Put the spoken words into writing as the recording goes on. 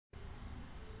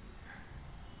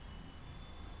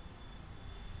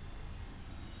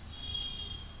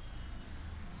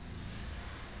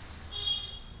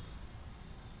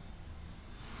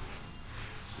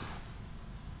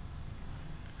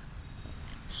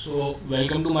So,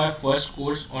 welcome to my first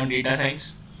course on data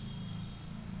science.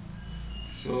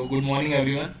 So, good morning,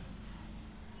 everyone.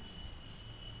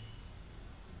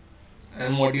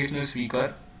 I'm a motivational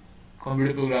speaker,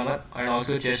 computer programmer, and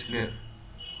also chess player.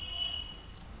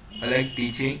 I like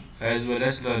teaching as well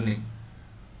as learning.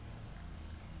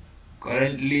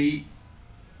 Currently,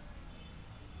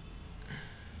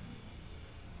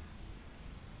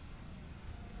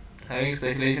 having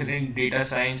specialization in data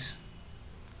science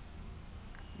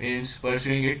means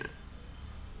pursuing it.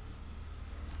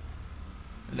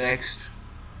 Next,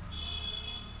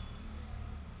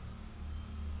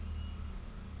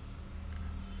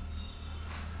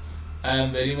 I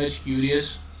am very much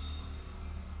curious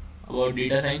about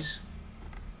data science.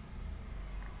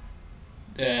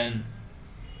 Then,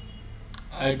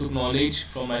 I took knowledge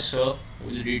from my sir, who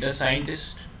is a data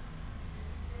scientist.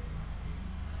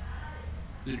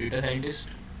 The data scientist.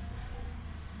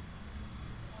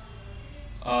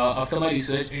 After my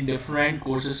research in different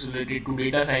courses related to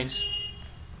data science,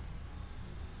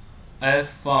 I have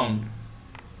found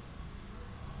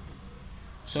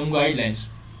some guidelines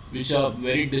which are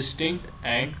very distinct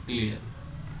and clear.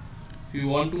 If you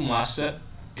want to master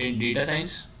in data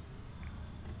science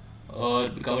or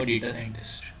become a data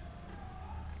scientist,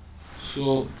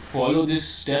 so follow these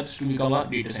steps to become a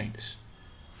data scientist.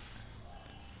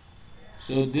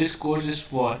 So this course is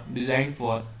designed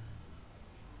for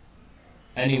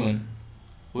anyone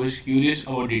who is curious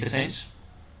about data science,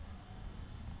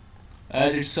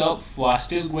 as it's a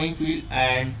fastest growing field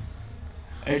and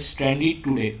it's trendy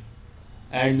today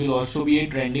and will also be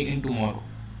trending in tomorrow.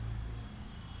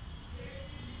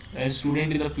 As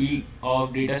student in the field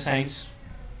of data science,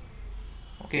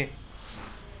 okay.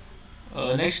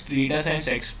 Next, data science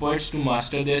experts to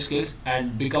master their skills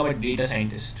and become a data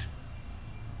scientist.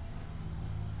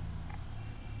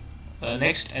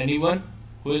 Next, anyone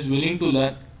who is willing to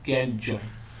learn can join.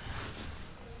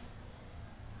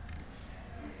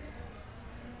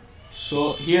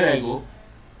 So here I go.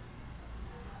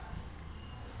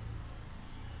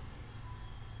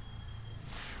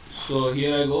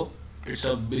 It's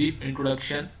a brief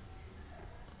introduction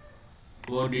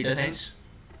about data science,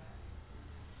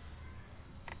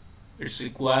 its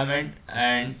requirement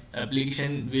and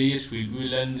application in various fields. We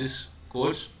learn this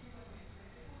course.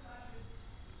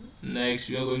 Next,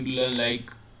 we are going to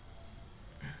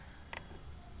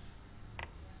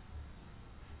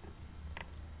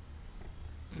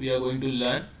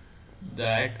learn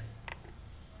that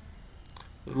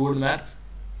roadmap,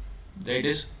 that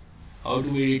is how to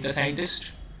be a data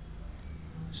scientist,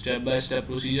 step by step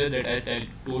procedure that I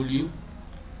told you.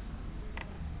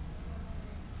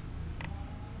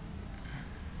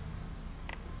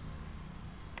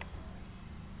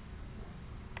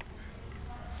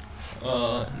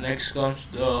 Next comes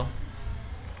the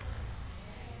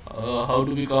how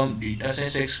to become data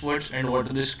science experts and what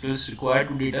are the skills required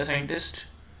to be data scientist.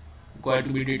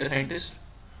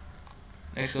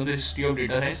 Next comes the history of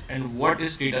data science and what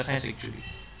is data science actually.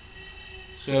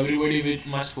 So everybody which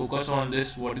must focus on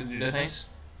this, what is data science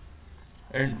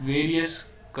and various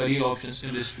career options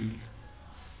in this field.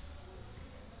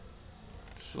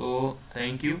 So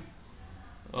thank you.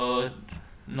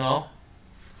 Now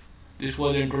this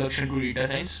was the introduction to data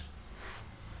science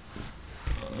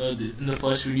in the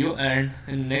first video, and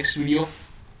in the next video,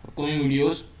 upcoming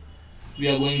videos, we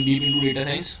are going deep into data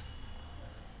science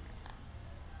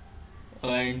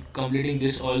and completing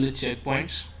this all the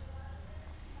checkpoints.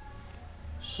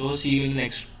 So see you in the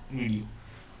next video.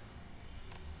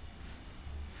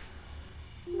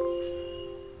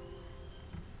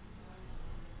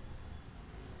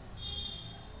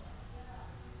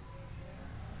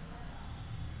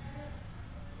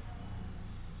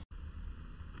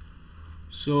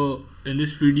 So in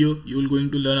this video you will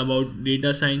going to learn about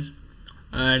data science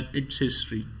and its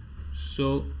history.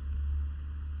 So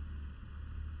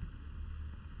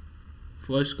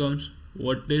first comes,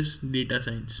 what is data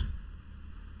science?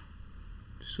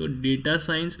 So data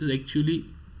science is actually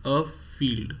a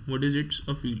field. What is it?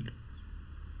 A field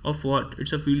of what?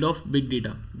 It's a field of big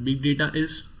data. Big data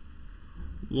is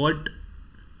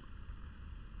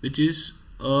which is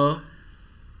a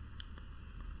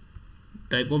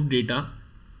type of data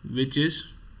which is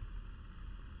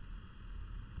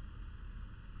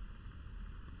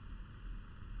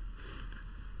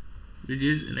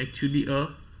actually a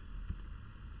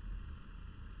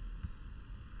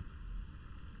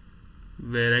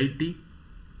variety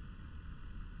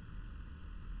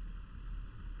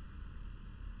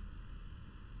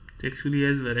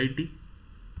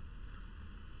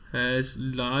has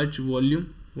large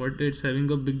volume. What it's having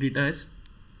a big data has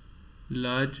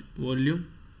large volume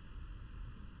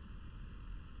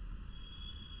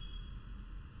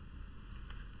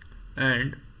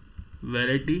and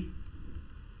variety,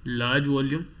 large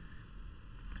volume,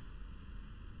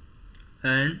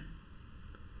 and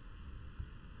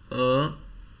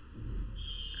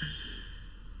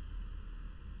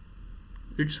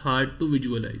it's hard to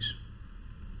visualize.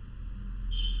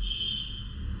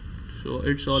 So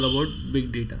it's all about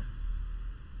big data.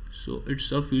 So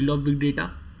it's a field of big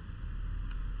data.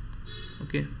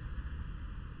 Okay.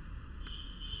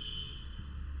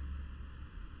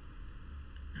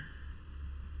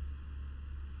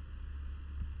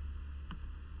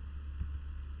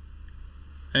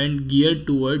 And geared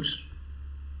towards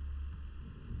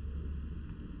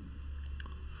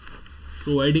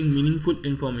providing meaningful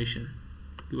information.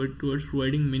 Towards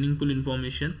providing meaningful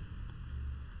information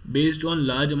based on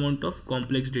large amount of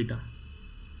complex data.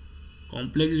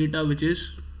 Complex data, which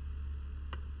is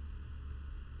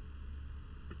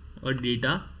a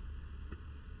data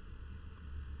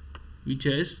which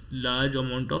has large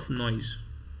amount of noise.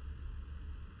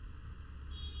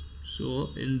 So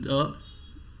in the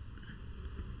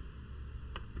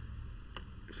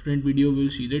different video we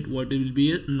will see that what will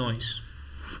be a noise.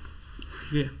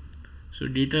 Okay, so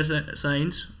data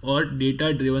science or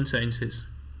data driven sciences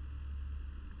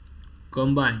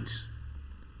combines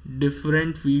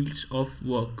different fields of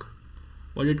work.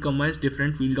 What it combines?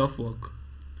 Different field of work.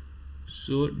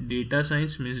 So data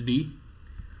science means D,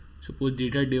 suppose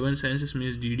data driven sciences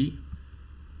means DD.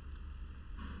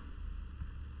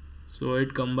 So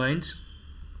it combines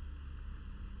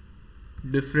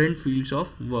different fields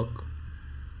of work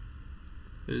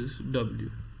is W.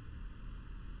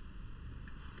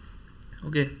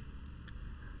 Okay,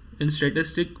 in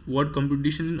statistics, what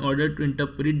computation in order to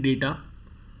interpret data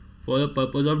for the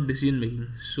purpose of decision making.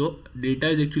 So data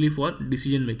is actually for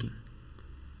decision making.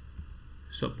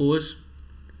 Suppose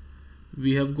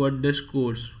we have got the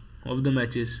scores of the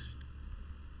matches,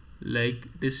 like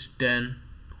it is 10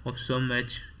 of some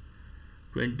match,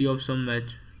 20 of some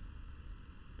match.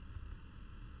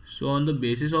 So on the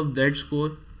basis of that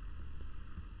score,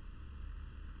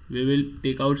 we will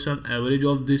take out some average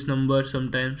of this number,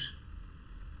 sometimes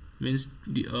means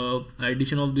the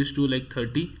addition of these two, like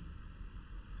 30,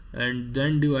 and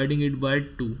then dividing it by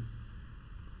 2,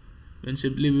 when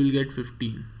simply we will get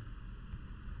 15.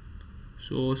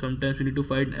 So sometimes we need to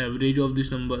find average of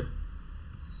this number,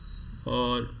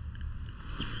 or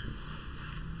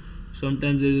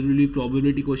sometimes there will be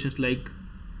probability questions like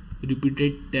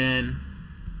repeated 10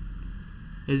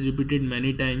 is repeated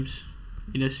many times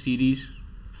in a series.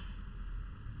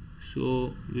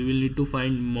 So we will need to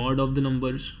find mod of the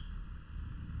numbers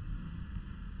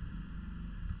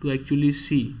to actually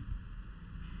see.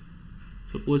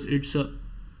 Suppose it's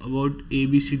about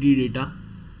ABCD data,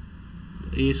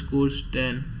 A scores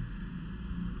 10.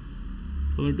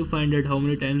 So we need to find out how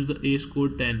many times the A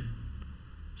scored 10.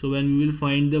 So when we will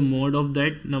find the mod of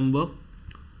that number,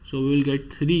 so we will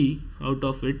get 3 out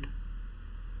of it.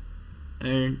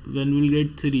 And when we will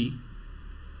get 3,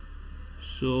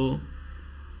 so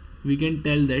we can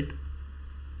tell that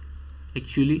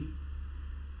actually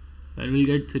when we'll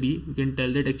get 3, we can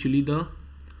tell that actually the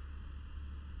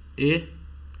A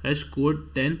has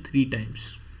scored 10 3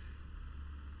 times.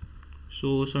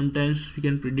 So sometimes we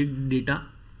can predict data,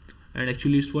 and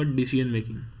actually it's for decision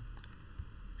making.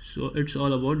 So it's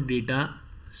all about data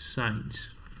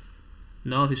science.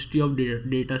 Now history of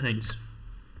data science.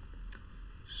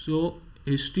 So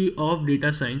history of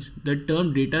data science, the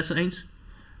term data science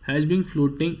has been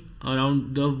floating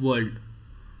around the world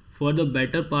for the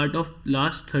better part of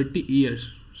last 30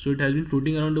 years. So it has been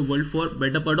floating around the world for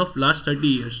better part of last 30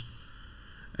 years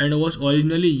and was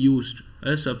originally used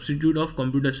as a substitute of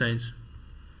computer science.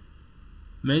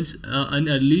 Means in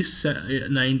early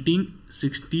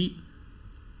 1960,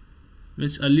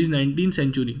 means early 19th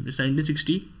century, means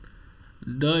 1960,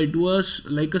 it was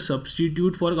like a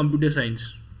substitute for computer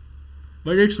science,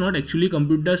 but it's not actually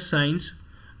computer science,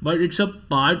 but it's a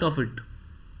part of it.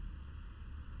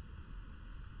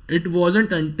 It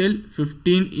wasn't until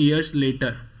 15 years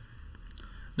later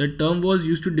the term was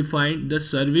used to define the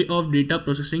survey of data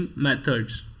processing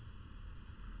methods,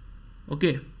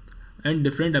 okay, and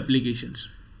different applications.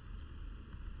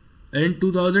 In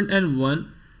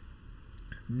 2001,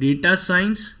 data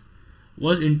science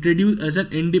was introduced as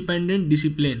an independent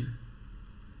discipline.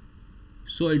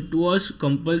 So it was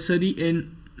compulsory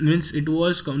in, means it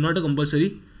was not a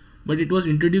compulsory, but it was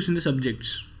introduced in the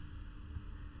subjects.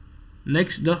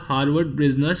 Next, the Harvard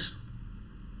Business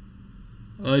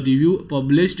Review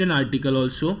published an article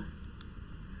also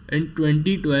in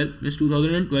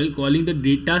 2012, calling the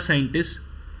data scientist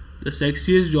the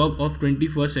sexiest job of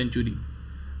 21st century.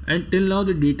 And till now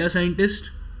the data scientist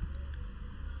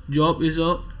job is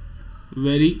a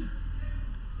very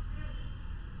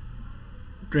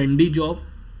trendy job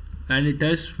and it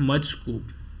has much scope.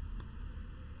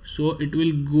 So it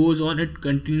will goes on, it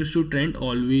continues to trend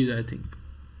always, I think.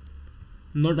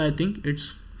 Not I think,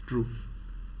 it's true.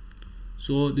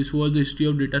 So this was the history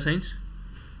of data science,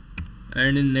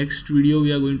 and in next video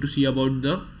we are going to see about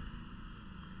the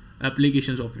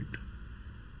applications of it.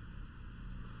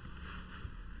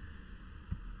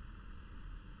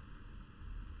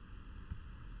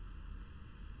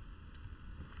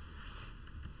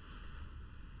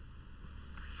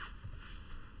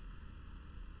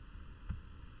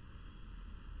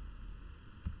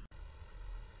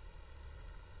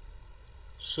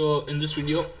 So in this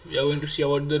video we are going to see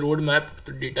about the roadmap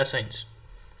to data science.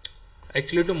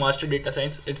 Actually, to master data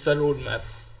science, it's a roadmap,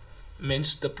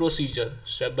 means the procedure,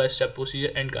 step-by-step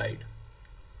procedure and guide.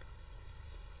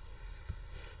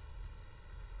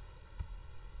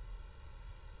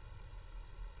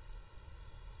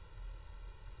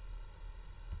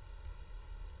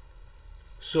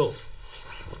 So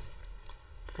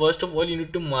first of all, you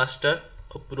need to master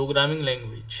a programming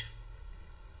language.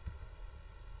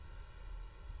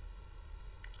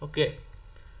 Okay,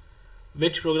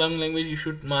 which programming language you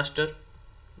should master?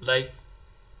 Like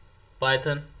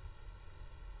Python.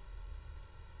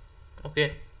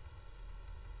 Okay,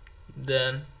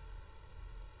 then you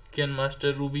can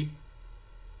master Ruby,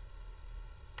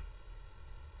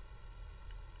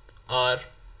 R,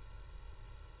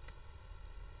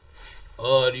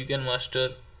 or you can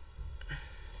master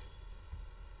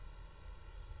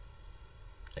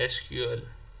SQL.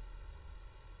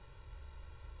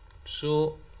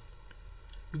 So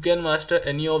you can master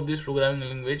any of these programming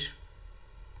language,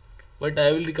 but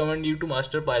I will recommend you to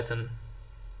master Python.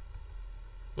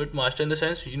 But master in the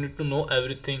sense you need to know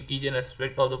everything, each and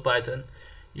aspect of the Python.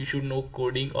 You should know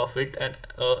coding of it, and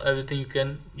everything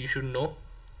you should know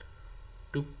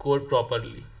to code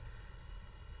properly.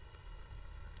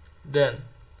 Then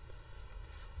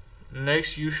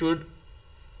next you should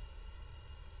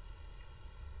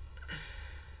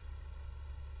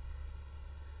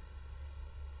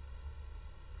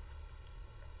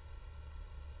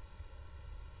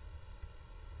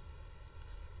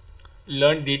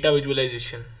learn data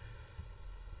visualization.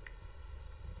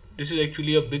 This is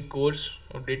actually a big course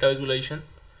of data visualization.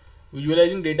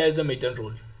 Visualizing data is the major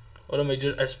role or a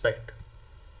major aspect.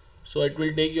 So it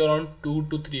will take you around 2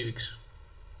 to 3 weeks.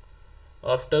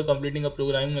 After completing a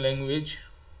programming language,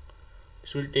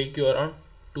 this will take you around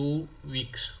 2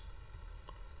 weeks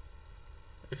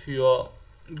if you are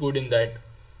good in that,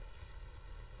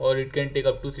 or it can take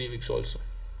up to 3 weeks also.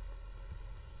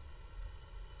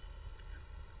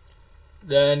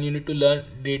 Then you need to learn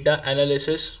data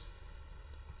analysis.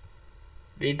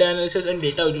 Data analysis and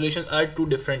data visualization are two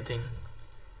different things.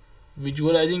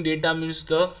 Visualizing data means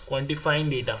the quantifying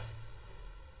data,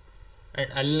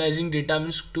 and analyzing data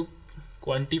means to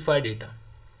quantify data.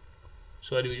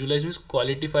 Sorry, visualize means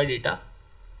qualify data,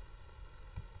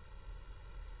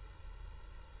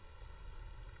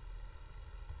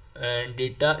 and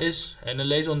data is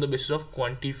analyzed on the basis of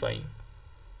quantifying.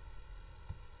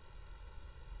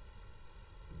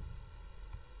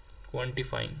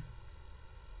 Quantify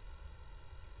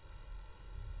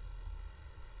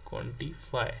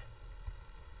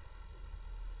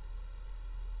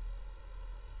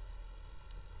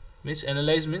means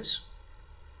analyze means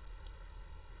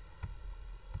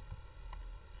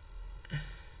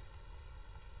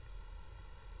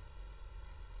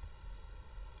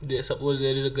suppose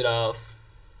there is a graph,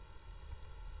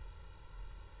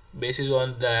 basis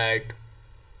on that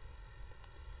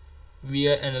we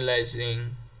are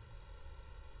analyzing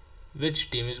which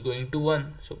team is going to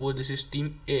win. Suppose this is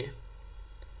team A.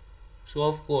 So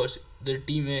of course the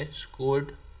team A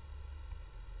scored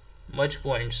much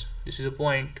points. This is a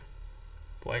point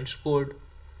scored,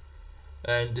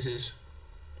 and this is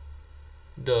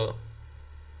the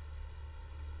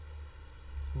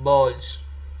balls.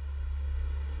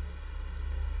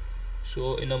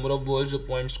 So in number of balls the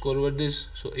points scored were this.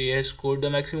 So A has scored the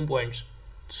maximum points.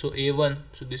 So A won.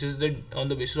 So this is the on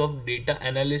the basis of data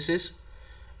analysis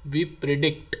we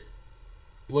predict.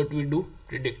 What we do?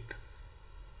 Predict.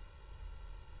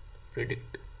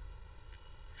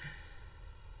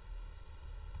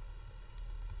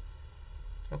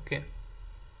 Okay,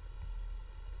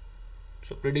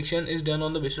 so prediction is done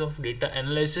on the basis of data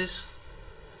analysis,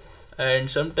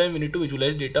 and sometimes we need to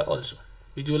visualize data also.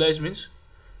 Visualize means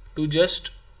to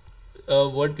just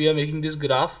what we are making this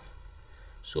graph.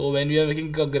 So when we are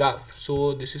making a graph,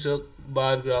 so this is a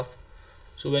bar graph.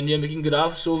 So when we are making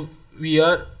graph, so we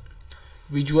are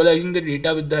visualizing the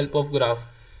data with the help of graph.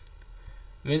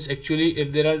 Means actually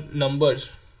if there are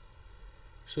numbers,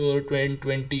 So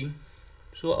 2020.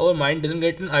 So our mind doesn't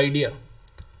get an idea.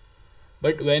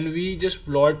 But when we just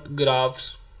plot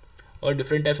graphs or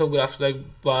different types of graphs like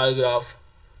bar graph,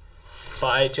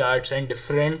 pie charts and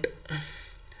different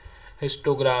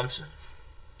histograms,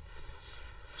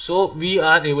 so we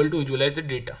are able to visualize the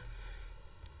data.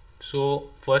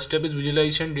 So first step is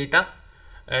visualization data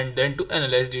and then to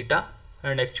analyze data,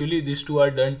 and actually these two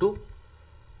are done to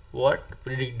what?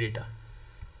 Predict data.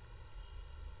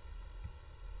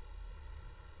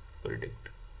 Predict.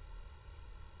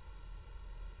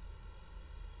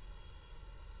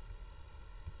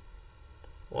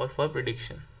 Or for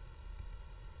prediction.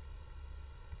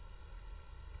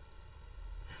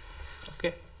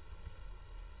 Okay.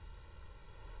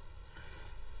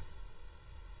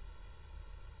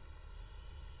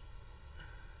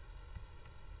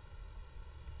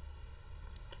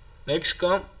 Next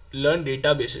come learn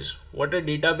databases. What are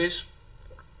database?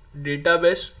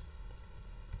 Database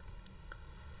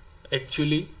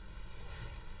actually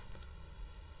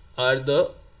are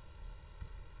the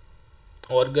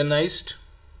organized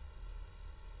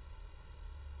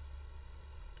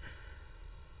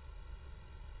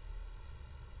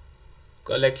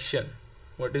collection.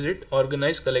 What is it?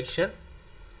 Organized collection.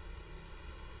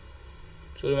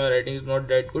 Sorry, my writing is not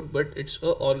that good, but it's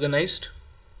a organized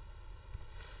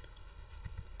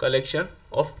collection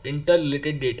of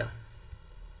interrelated data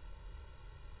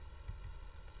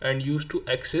and used to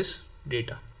access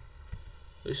data.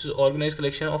 This is organized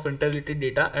collection of interrelated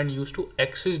data and used to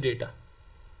access data.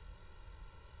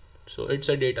 So it's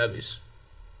a database.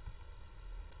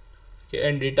 Okay,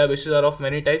 and databases are of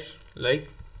many types like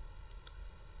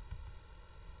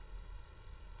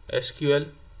SQL,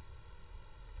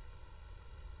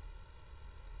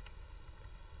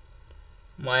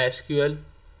 MySQL,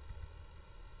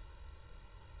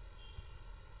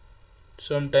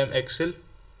 sometime Excel,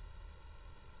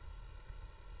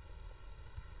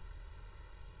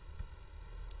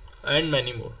 and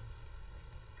many more.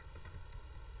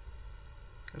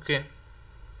 Okay.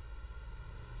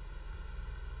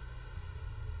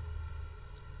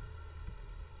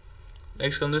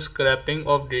 Next comes the scraping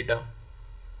of data.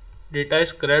 Data is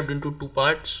scraped into two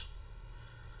parts.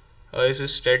 This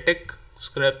is static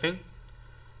scraping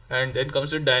and then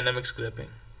comes the dynamic scraping.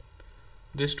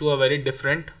 These two are very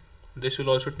different. This will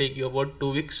also take you about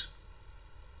 2 weeks,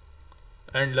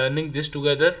 and learning this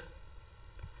together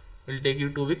will take you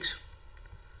 2 weeks.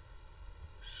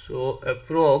 So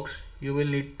approx you will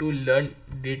need to learn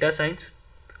data science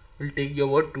will take you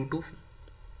about 2 to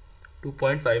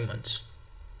 2.5 months,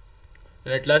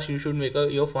 and at last you should make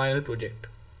your final project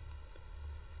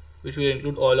which will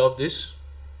include all of these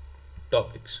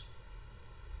topics.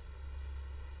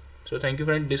 So thank you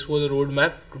friend, this was a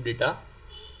roadmap to data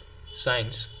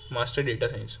science, master data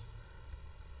science.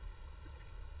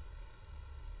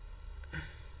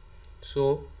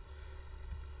 So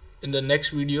in the next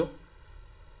video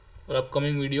or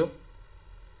upcoming video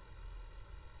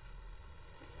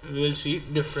we will see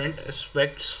different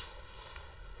aspects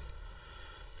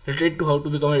related to how to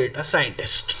become a data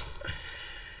scientist.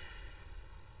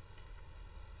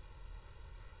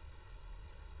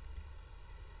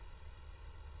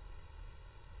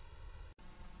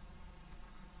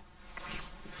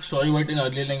 Sorry, but in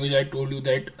earlier language I told you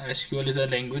that SQL is a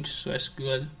language, so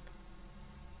SQL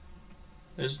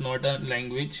is not a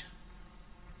language.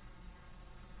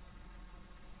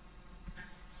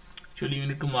 Actually you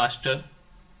need to master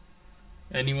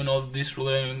any one of these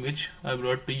programming language I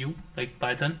brought to you, like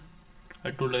Python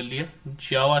I told earlier,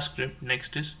 JavaScript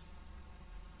next is,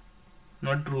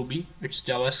 not Ruby, it's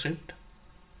JavaScript,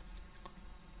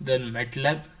 then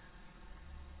MATLAB.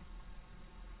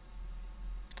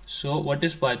 So what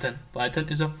is Python? Python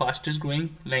is the fastest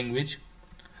growing language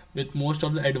with most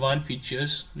of the advanced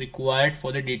features required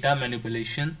for the data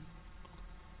manipulation,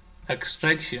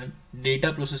 extraction,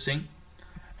 data processing,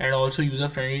 and also user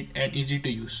friendly and easy to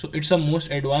use. So it's a most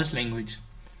advanced language.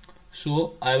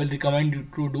 So I will recommend you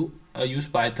to do use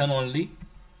Python only,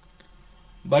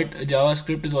 but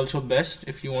JavaScript is also best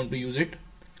if you want to use it.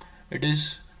 It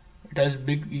has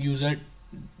big user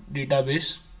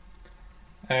database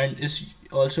and is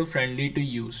also friendly to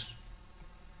use.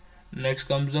 Next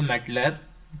comes the MATLAB.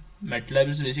 MATLAB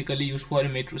is basically used for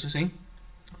image processing.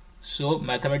 So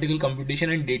mathematical computation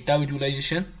and data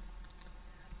visualization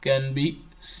can be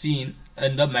seen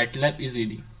in the MATLAB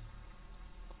easily.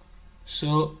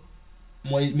 So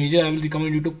major I will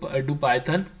recommend you to do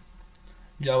Python,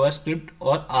 JavaScript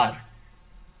or R,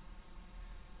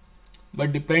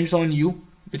 but depends on you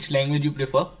which language you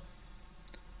prefer.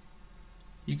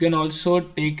 You can also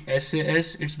take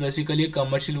SAS, it's basically a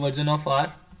commercial version of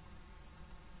R,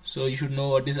 So you should know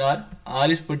what is R. R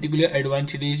is particularly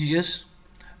advantageous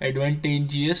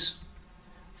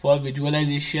for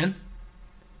visualization,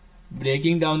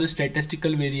 breaking down the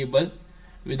statistical variable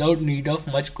without need of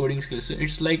much coding skills. So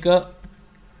it's like a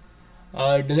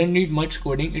it doesn't need much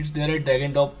coding. It's there are drag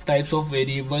and drop types of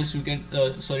variables. You can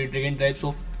drag and types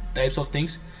of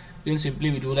things. You can simply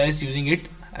visualize using it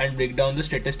and break down the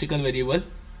statistical variable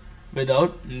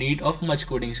without need of much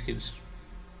coding skills.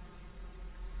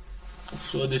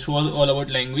 So this was all about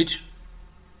language.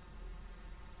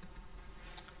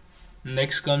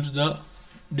 Next comes the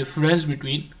difference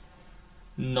between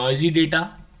noisy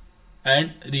data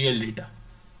and real data.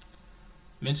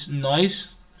 Means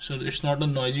noise, so it's not a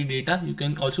noisy data. You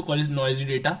can also call it noisy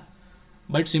data,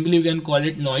 but simply you can call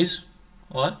it noise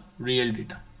or real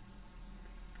data.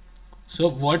 So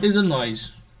what is a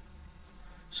noise?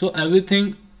 So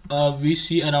everything we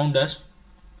see around us.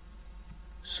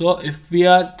 So if we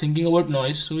are thinking about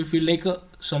noise, so we feel like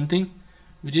something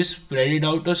which is spread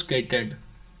out or scattered.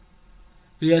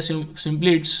 We are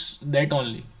simply it's that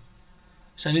only.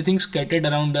 So anything scattered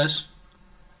around us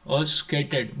or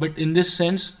scattered, but in this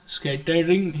sense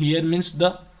scattering here means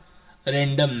the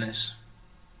randomness.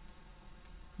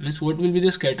 Means what will be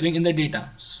the scattering in the data?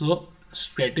 So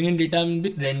scattering in data will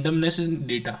be randomness in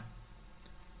data.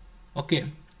 Okay,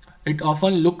 it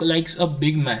often look like a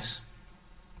big mass.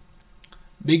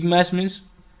 Big mass means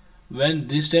when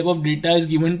this type of data is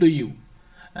given to you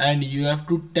and you have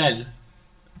to tell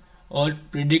or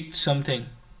predict something,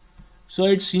 so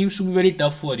it seems to be very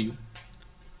tough for you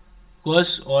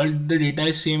because all the data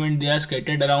is same and they are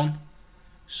scattered around.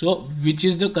 So which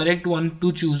is the correct one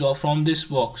to choose off from this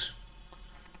box?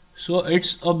 So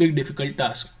it's a big difficult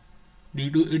task due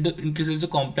to it increases the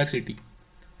complexity.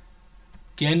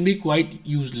 Can be quite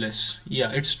useless.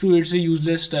 Yeah, it's true, it's a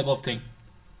useless type of thing,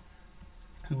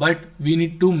 but we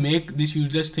need to make this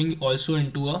useless thing also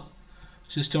into a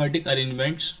systematic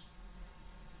arrangements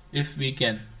if we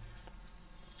can.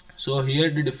 So here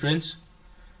the difference.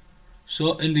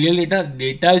 So in real data,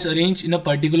 data is arranged in a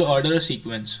particular order or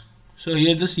sequence. So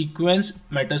here the sequence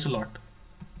matters a lot.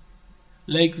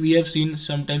 Like we have seen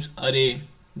sometimes array,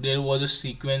 there was a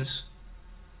sequence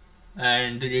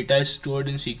and the data is stored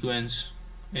in sequence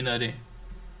in array.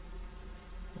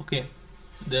 Okay,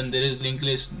 then there is linked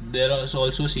list, there is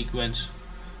also sequence.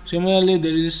 Similarly,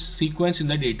 there is sequence in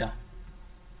the data.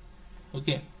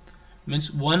 Okay,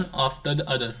 means one after the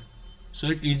other, so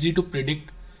it's easy to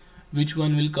predict which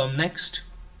one will come next.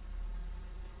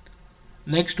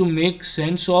 Next, to make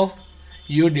sense of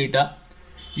your data,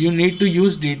 you need to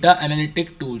use data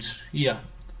analytic tools. Yeah,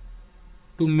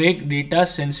 to make data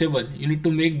sensible, you need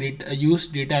to make use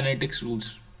data analytics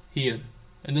tools here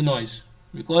in the noise,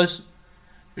 because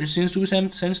it seems to be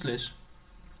senseless.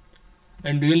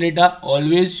 And real data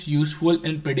always useful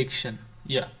in prediction.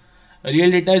 Yeah,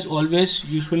 real data is always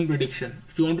useful in prediction.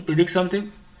 If you want to predict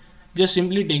something, just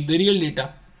simply take the real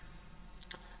data.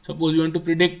 Suppose you want to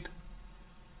predict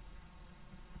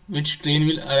which train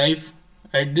will arrive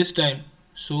at this time,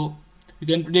 so you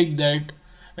can predict that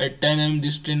at 10 am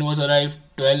this train was arrived,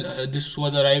 12 this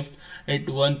was arrived, at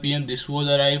 1 pm this was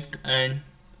arrived, and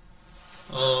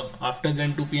after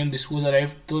then 2 pm this was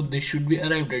arrived. So this should be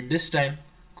arrived at this time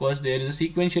because there is a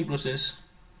sequential process.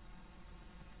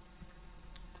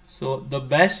 So the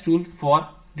best tool for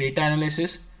data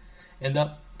analysis in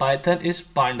the Python is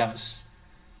Pandas.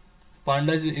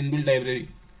 Pandas is inbuilt library,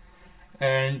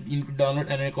 and you can download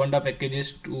Anaconda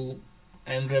packages to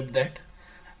unwrap that,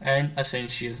 and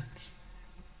essentials.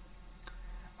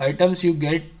 Items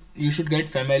you should get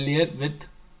familiar with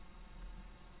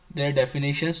their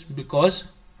definitions because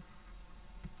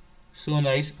so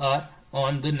nice are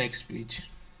on the next page.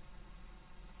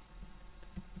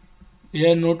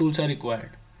 Here no tools are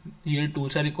required. Here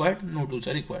tools are required, no tools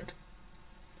are required.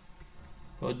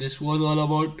 So this was all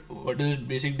about what is the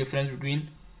basic difference between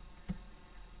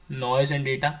noise and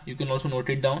data. You can also note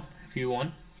it down if you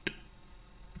want.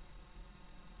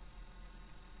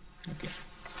 Okay,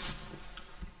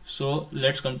 so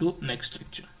let's come to next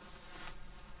lecture.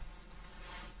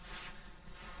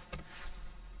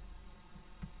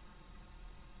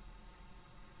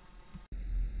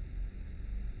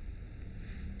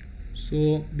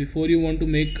 So before you want to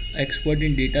make expert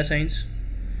in data science,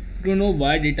 you know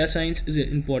why data science is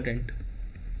important.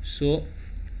 So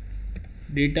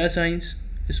data science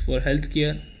is for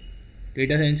healthcare,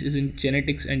 data science is in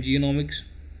genetics and genomics.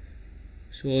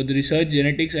 So the research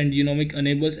genetics and genomics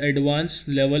enables advanced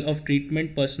level of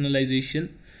treatment personalization.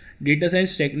 Data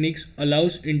science techniques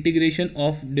allows integration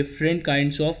of different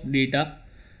kinds of data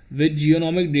with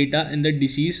genomic data in the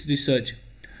disease research,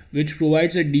 which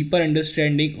provides a deeper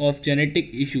understanding of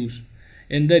genetic issues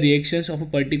in the reactions of a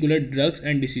particular drugs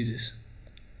and diseases.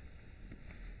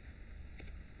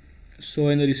 So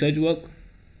in the research work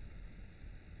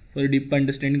for a deeper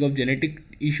understanding of genetic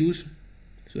issues,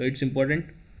 so it's important.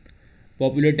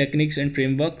 Popular techniques and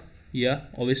framework, yeah,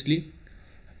 obviously.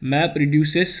 Map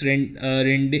reduces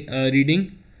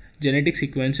reading genetic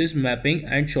sequences mapping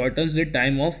and shortens the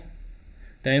time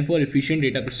for efficient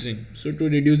data processing. So to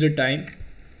reduce the time,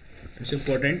 it's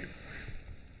important,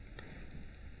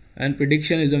 and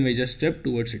prediction is a major step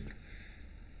towards it.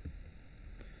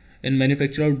 In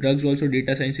manufacture of drugs also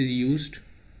data science is used.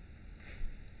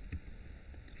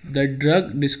 The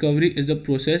drug discovery is the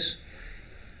process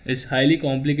is highly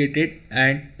complicated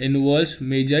and involves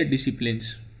major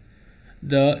disciplines.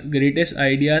 The greatest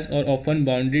ideas are often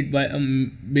bounded by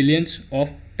billions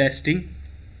of testing,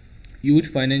 huge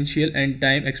financial and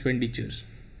time expenditures.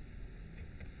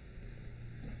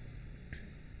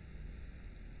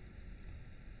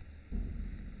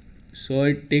 So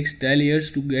it takes 10 years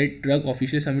to get drug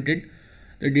officially submitted.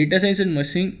 The data science and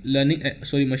machine learning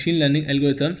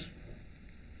algorithms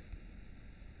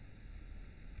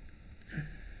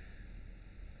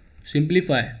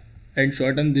simplify and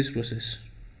shorten this process.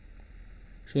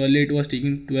 So earlier it was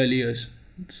taking 12 years.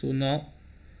 So now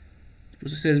the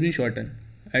process has been shortened,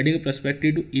 adding a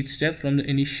perspective to each step from the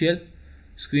initial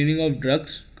screening of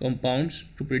drugs, compounds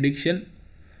to prediction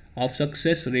of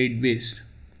success rate based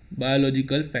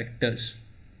biological factors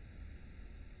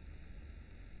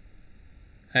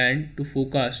and to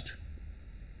forecast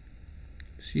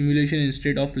simulation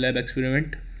instead of lab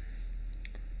experiment.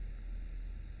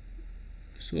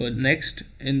 So next,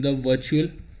 in the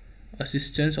virtual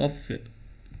assistance of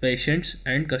patients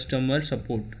and customer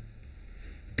support.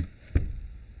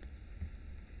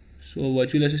 So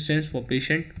virtual assistance for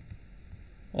patient,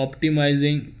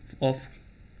 optimizing of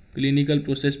clinical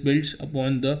process builds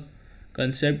upon the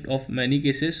concept of many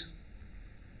cases.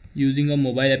 Using a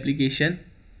mobile application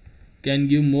can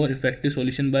give more effective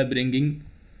solution by bringing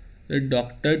the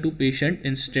doctor to patient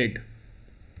instead.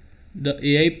 The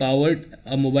AI powered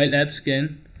mobile apps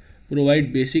can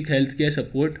provide basic healthcare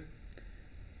support,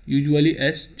 usually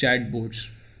as chatbots.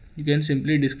 You can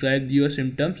simply describe your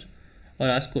symptoms or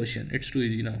ask question. It's too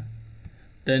easy now.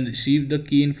 Then receive the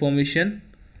key information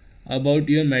about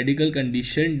your medical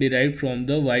condition derived from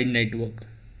the wide network.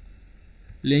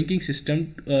 Linking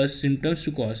symptoms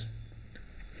to cause.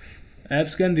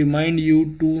 Apps can remind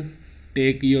you to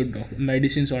take your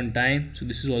medicines on time. So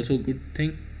this is also a good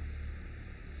thing.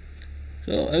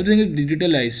 So everything is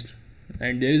digitalized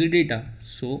and there is a data,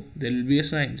 so there will be a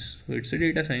science. So it's a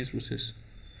data science process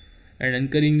and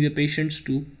encouraging the patients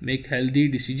to make healthy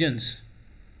decisions.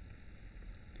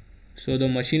 So the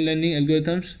machine learning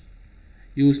algorithms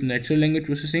use natural language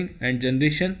processing and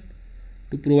generation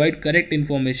to provide correct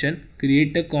information,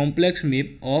 create a complex map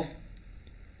of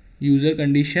user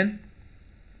condition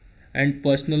and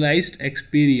personalized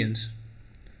experience.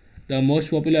 The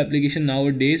most popular application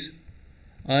nowadays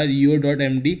are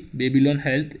Your.md, Babylon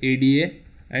Health, ADA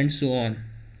and so on,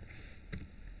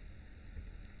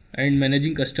 and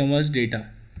managing customers' data.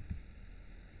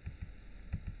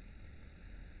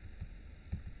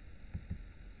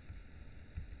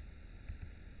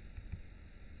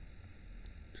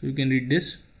 So you can read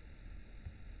this.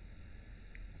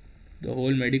 The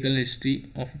whole medical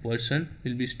history of a person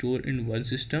will be stored in one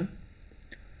system.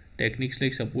 Techniques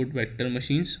like support vector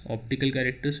machines, optical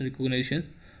characters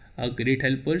recognition are great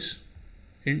helpers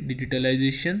in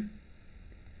digitalization.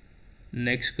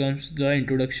 Next comes the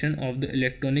introduction of the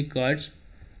electronic cards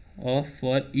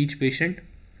for each patient,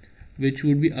 which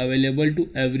would be available to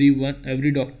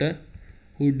every doctor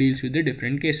who deals with the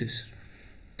different cases.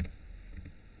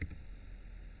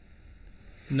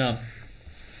 Now,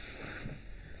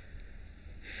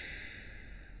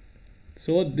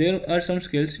 so there are some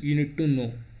skills you need to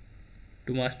know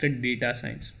to master data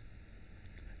science.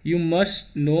 You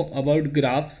must know about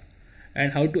graphs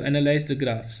and how to analyze the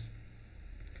graphs.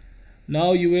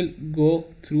 Now you will go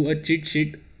through a cheat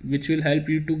sheet which will help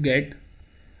you to get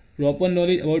proper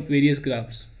knowledge about various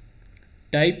graphs.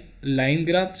 Type line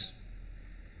graphs,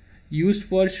 used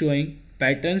for showing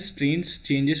patterns, trends,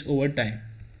 changes over time.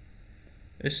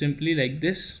 It's simply like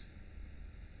this.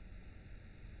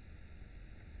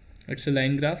 It's a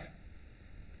line graph.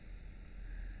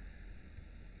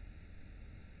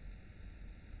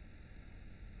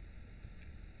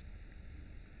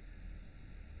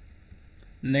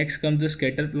 Next comes the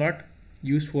scatter plot,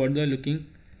 used for the looking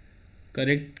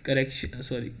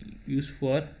used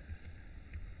for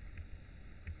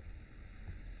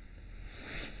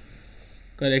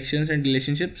corrections and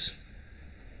relationships.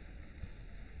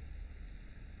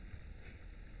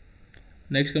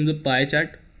 Next comes the pie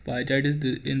chart. Pie chart is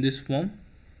in this form,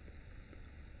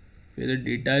 where the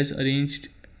data is arranged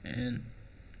in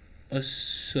a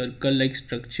circle like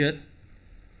structure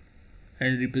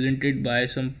and represented by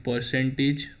some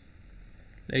percentage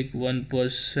like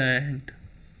 1%,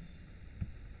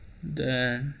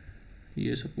 then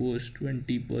here suppose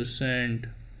 20%.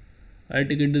 I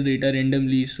take the data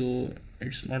randomly, so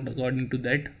it's not according to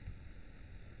that.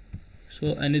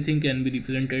 So anything can be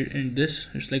represented in this.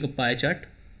 It's like a pie chart.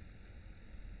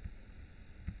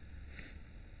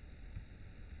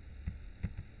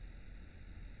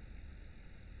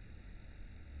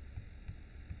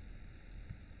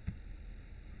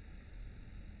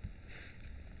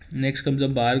 Next comes a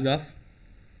bar graph.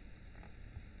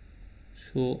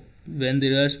 So when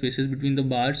there are spaces between the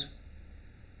bars,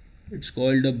 it's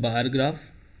called a bar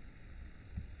graph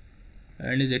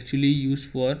and is actually used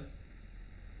for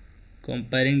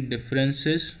comparing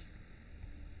differences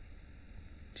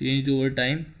changed over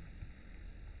time.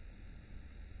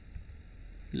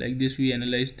 Like this we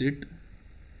analyzed it,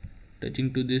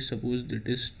 touching to this, suppose that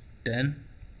is 10,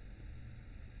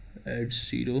 add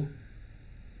 0,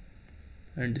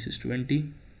 and this is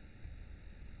 20,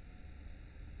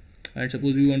 and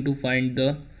suppose we want to find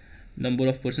the number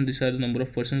of persons. These are the number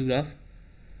of persons graph.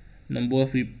 Number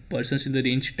of persons in the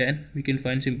range 10 we can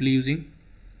find simply using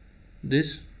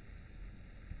this.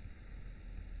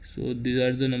 So these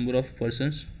are the number of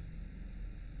persons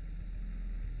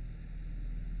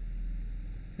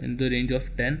in the range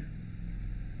of 10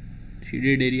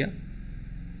 shaded area.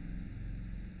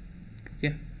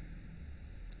 Okay,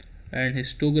 and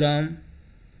histogram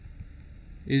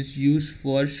is used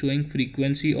for showing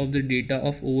frequency of the data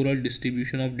of overall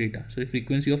distribution of data. So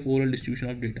frequency of overall distribution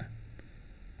of data.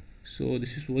 So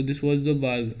this was the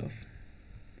bar graph.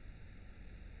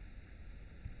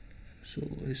 So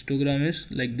histogram is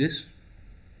like this,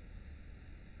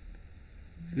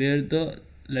 where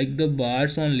the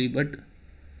bars only, but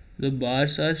the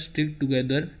bars are stick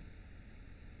together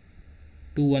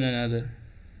to one another.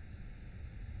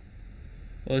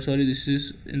 Oh sorry, this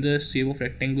is in the shape of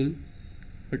rectangle,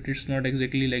 but it's not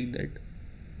exactly like that.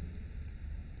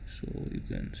 So you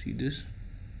can see this.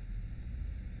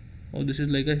 Oh, this is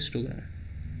like a histogram.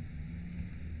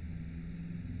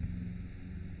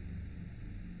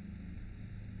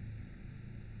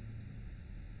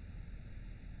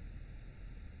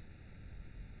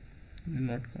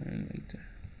 Not coming like that.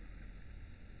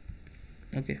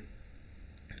 Okay,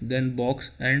 then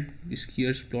box and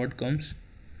Bezier plot comes.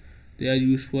 They are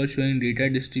used for showing data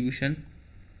distribution,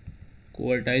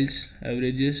 quartiles,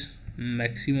 averages,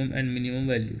 maximum and minimum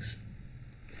values.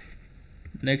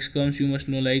 Next comes, you must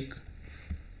know like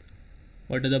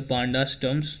what are the pandas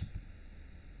terms.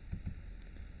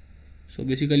 So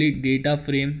basically data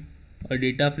frame. A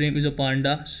data frame is a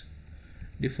pandas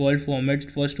default format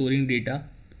for storing data.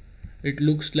 It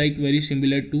looks like very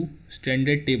similar to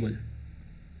standard table.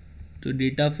 So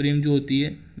data frame जो होती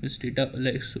है, is data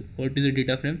like, so what is a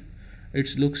data frame?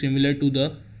 It looks similar to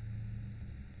the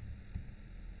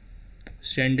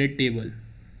standard table.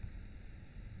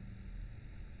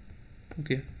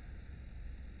 Okay,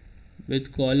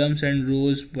 with columns and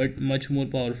rows, but much more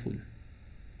powerful.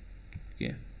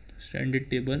 Okay, standard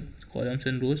table, columns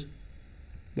and rows,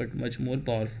 but much more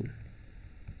powerful.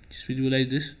 Just visualize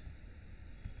this.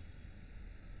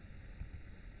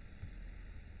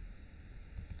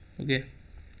 Okay,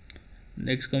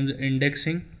 next comes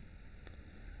indexing,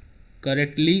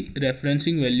 correctly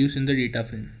referencing values in the data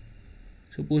frame.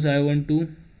 Suppose I want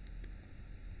to,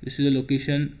 this is a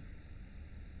location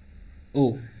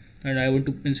O and I want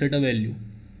to insert a value.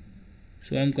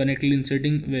 So I am correctly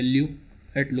inserting value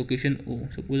at location O.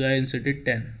 Suppose I inserted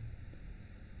 10.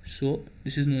 So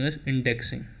this is known as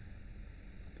indexing.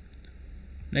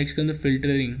 Next comes the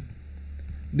filtering,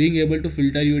 being able to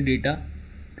filter your data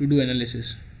to do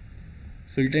analysis.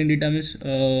 Filtering data means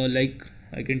like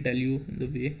I can tell you in the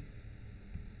way,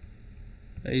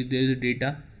 like there is a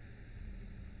data,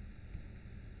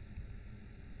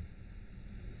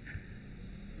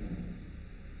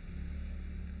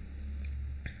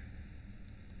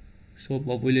 so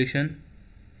population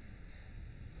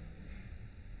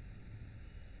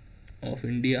of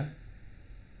India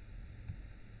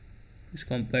is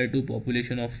compared to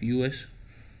population of US.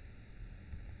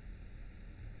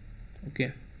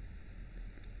 Okay,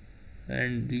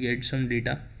 and we get some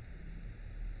data.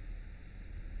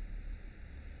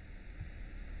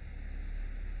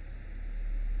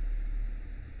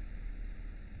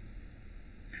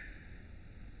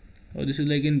 Oh, this is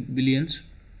like in billions.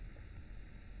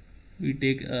 We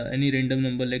take any random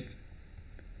number, like,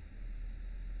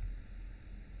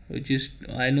 which is,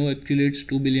 I know actually it's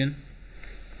 2 billion,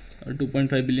 2.5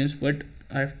 billions, but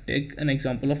I have take an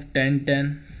example of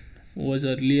 10 was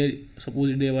earlier.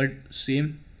 Suppose they were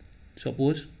same,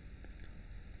 suppose,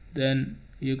 then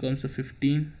here comes the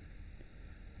 15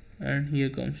 and here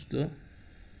comes the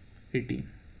 18.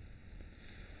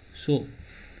 So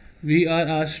we are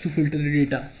asked to filter the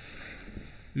data,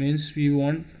 means we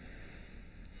want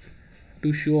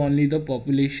to show only the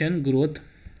population growth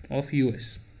of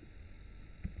US.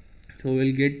 So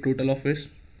we'll get total of it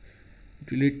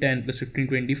will be 10 plus 15,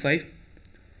 25,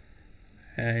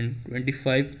 and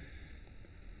 25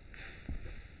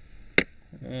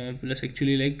 plus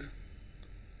actually like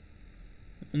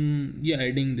yeah,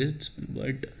 adding this,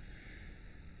 but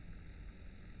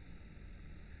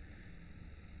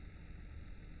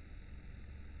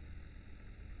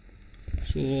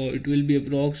so it will be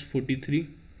approx 43.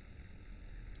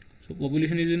 So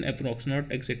population is in approx,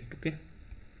 not exact. Okay,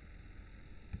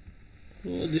 so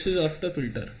this is after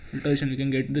filtration we can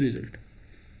get the result.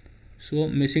 So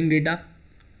missing data,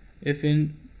 if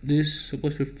in this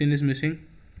suppose 15 is missing,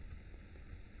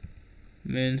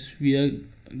 means we are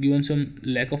given some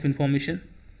lack of information,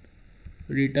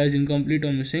 data is incomplete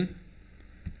or missing,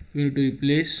 we need to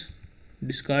replace,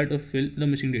 discard or fill the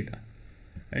missing data,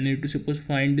 and need to suppose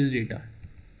find this data.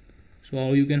 So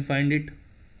how you can find it?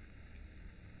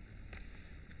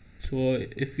 So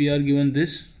if we are given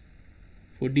this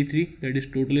 43, that is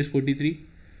total is 43,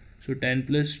 so 10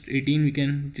 plus 18 we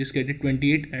can just get it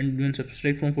 28, and when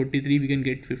subtract from 43 we can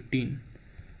get 15.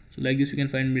 So like this we can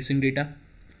find missing data.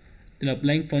 Then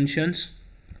applying functions,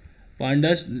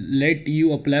 pandas let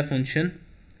you apply function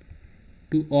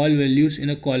to all values in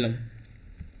a column,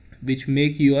 which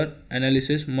make your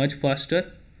analysis much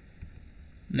faster.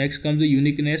 Next comes the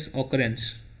uniqueness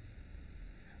occurrence.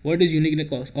 What is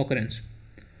uniqueness occurrence?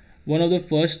 One of the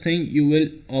first thing you will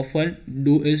often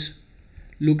do is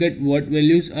look at what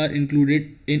values are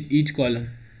included in each column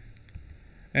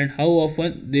and how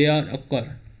often they are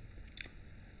occur.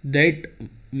 That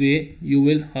way you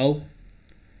will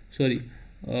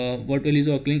what values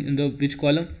are occurring in the which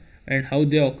column and how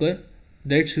they occur.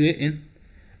 That's way in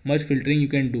much filtering you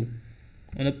can do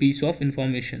on a piece of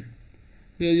information.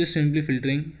 We are just simply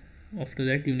filtering. After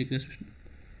that, uniqueness.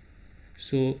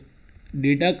 So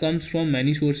data comes from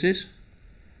many sources.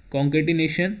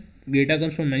 Concatenation, data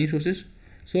comes from many sources,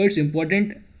 so it's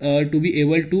important to be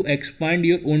able to expand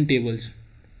your own tables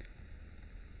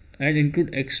and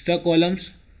include extra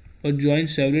columns or join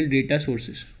several data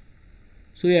sources.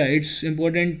 So yeah, it's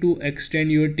important to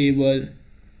extend your table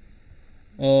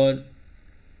or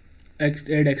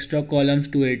add extra columns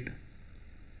to it,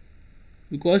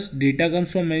 because data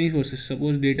comes from many sources.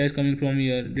 Suppose data is coming from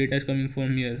here, data is coming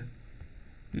from here,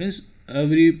 means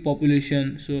every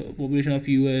population, so population of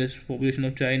US, population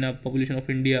of China, population of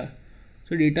India,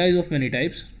 so data is of many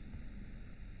types,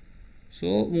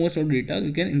 so most of data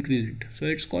we can increase it. So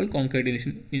it's called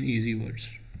concatenation in easy words.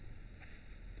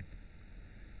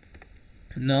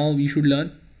 Now we should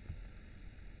learn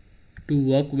to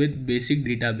work with basic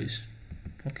database.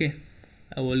 Okay,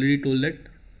 I've already told that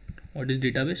what is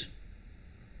database.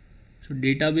 So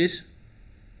database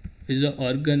is an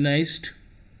organized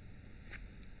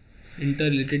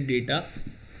interrelated data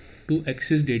to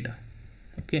access data.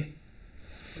 Okay,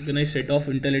 organized set of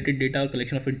interrelated data or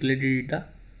collection of interrelated data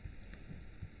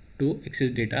to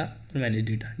access data or manage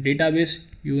data. Database,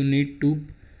 you need to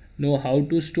know how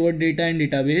to store data in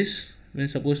database. When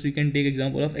suppose we can take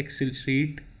example of Excel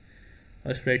sheet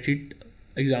or spreadsheet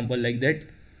example like that,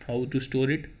 how to store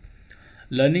it.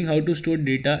 Learning how to store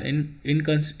data in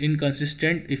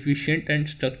consistent, efficient and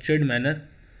structured manner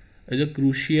is a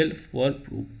crucial for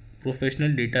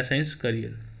professional data science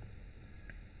career.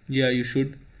 Yeah, you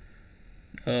should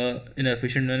in an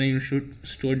efficient manner you should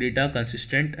store data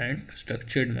consistent and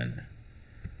structured manner.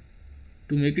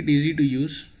 To make it easy to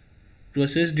use,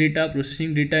 processing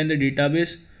data in the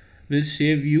database will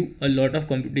save you a lot of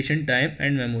computation time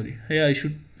and memory. Yeah, it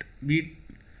should be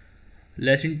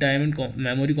less in time and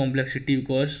memory complexity,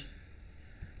 because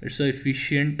it's a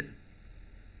efficient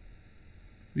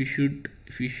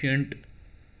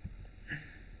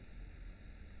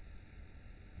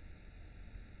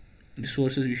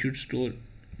resources we should store,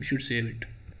 we should save it.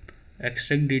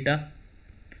 Extract data,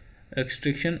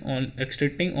 extracting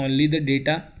only the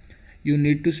data you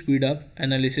need to speed up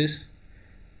analysis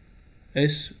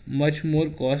is much more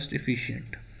cost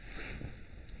efficient.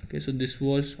 Okay, so this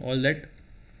was all that.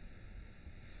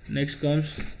 Next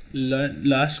comes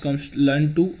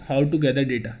learn to how to gather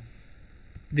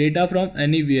data from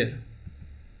anywhere.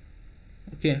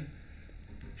 Okay,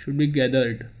 should be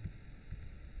gathered,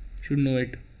 should know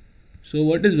it. So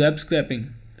what is web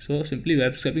scraping? So simply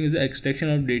web scraping is the extraction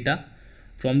of data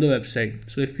from the website.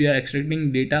 So if we are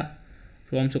extracting data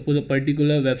from suppose a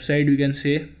particular website, we can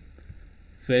say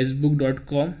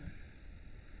facebook.com,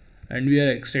 and we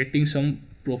are extracting some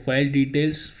profile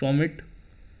details from it,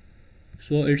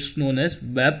 so it's known as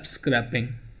web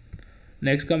scraping.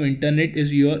 Next come internet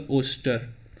is your oyster.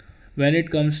 When it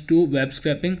comes to web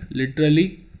scraping,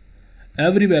 literally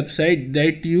every website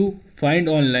that you find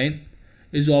online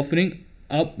is offering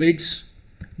up its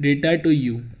data to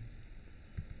you.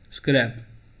 Scrap.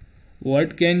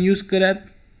 What can you scrap?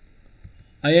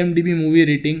 IMDb movie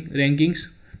rating,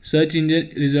 rankings, search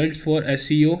engine results for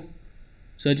SEO,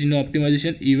 search engine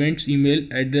optimization, events, email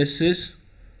addresses,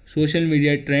 social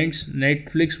media trends,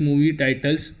 Netflix movie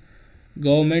titles,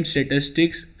 government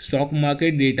statistics, stock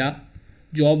market data,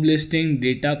 job listing,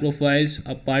 data profiles,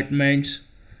 apartments,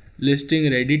 listing,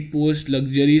 Reddit posts,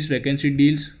 luxuries, vacancy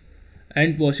deals,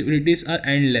 and possibilities are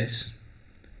endless.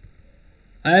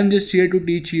 I am just here to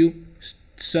teach you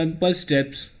simple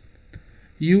steps.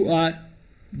 You are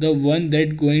the one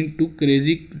that going to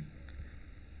crazy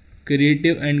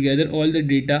creative and gather all the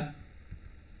data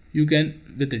you can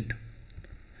with it.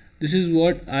 This is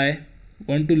what I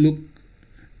want to look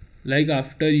like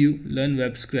after you learn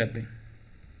web scraping.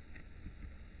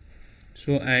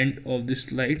 So end of the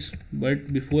slides,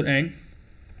 but before end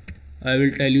I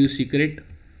will tell you secret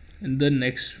in the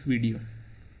next video.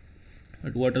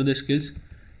 But what are the skills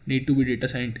need to be data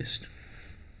scientist?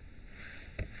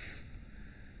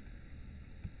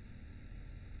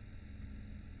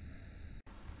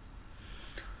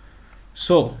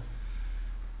 So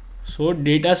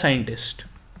data scientist.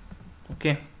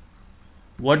 Okay,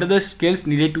 what are the skills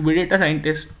needed to be data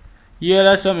scientist? Here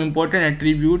are some important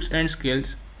attributes and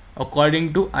skills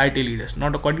according to IT leaders,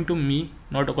 not according to me,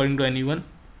 not according to anyone,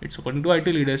 it's according to IT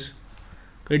leaders.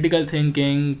 Critical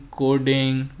thinking,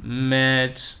 coding,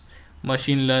 maths,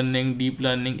 machine learning, deep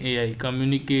learning, AI,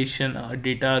 communication,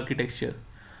 data architecture,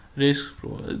 risk.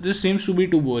 This seems to be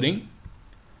too boring.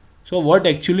 So what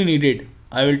actually needed,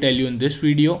 I will tell you in this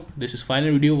video. This is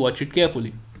final video, watch it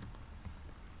carefully.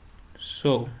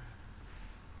 So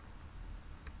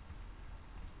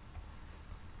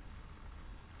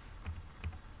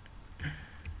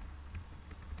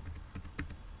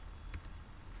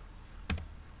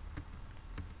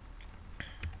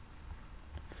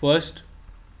first,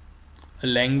 a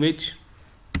language.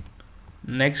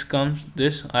 Next comes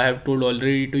this, I have told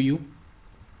already to you,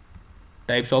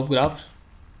 types of graphs,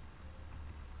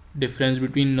 difference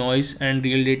between noise and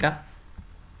real data,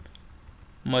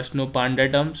 must know panda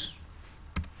terms,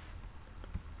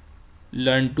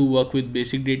 learn to work with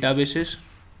basic databases,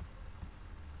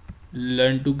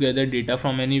 learn to gather data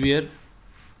from anywhere.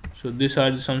 So these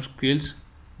are some skills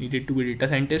needed to be data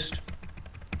scientist.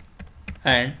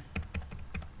 And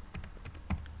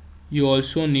you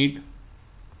also need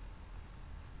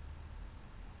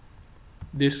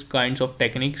these kinds of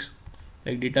techniques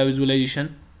like data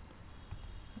visualization,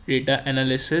 data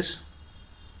analysis,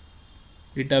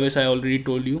 database I already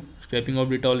told you, scraping of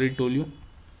data already told you,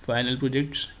 final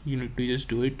projects you need to just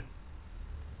do it.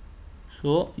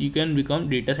 So you can become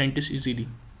data scientist easily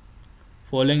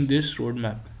following this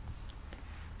roadmap.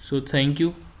 So thank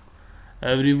you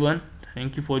everyone,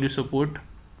 thank you for your support.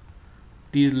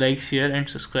 Please like, share and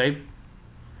subscribe,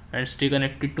 and stay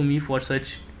connected to me for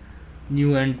such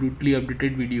new and brutally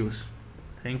updated videos.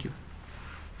 Thank you.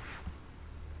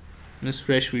 Miss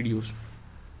fresh videos.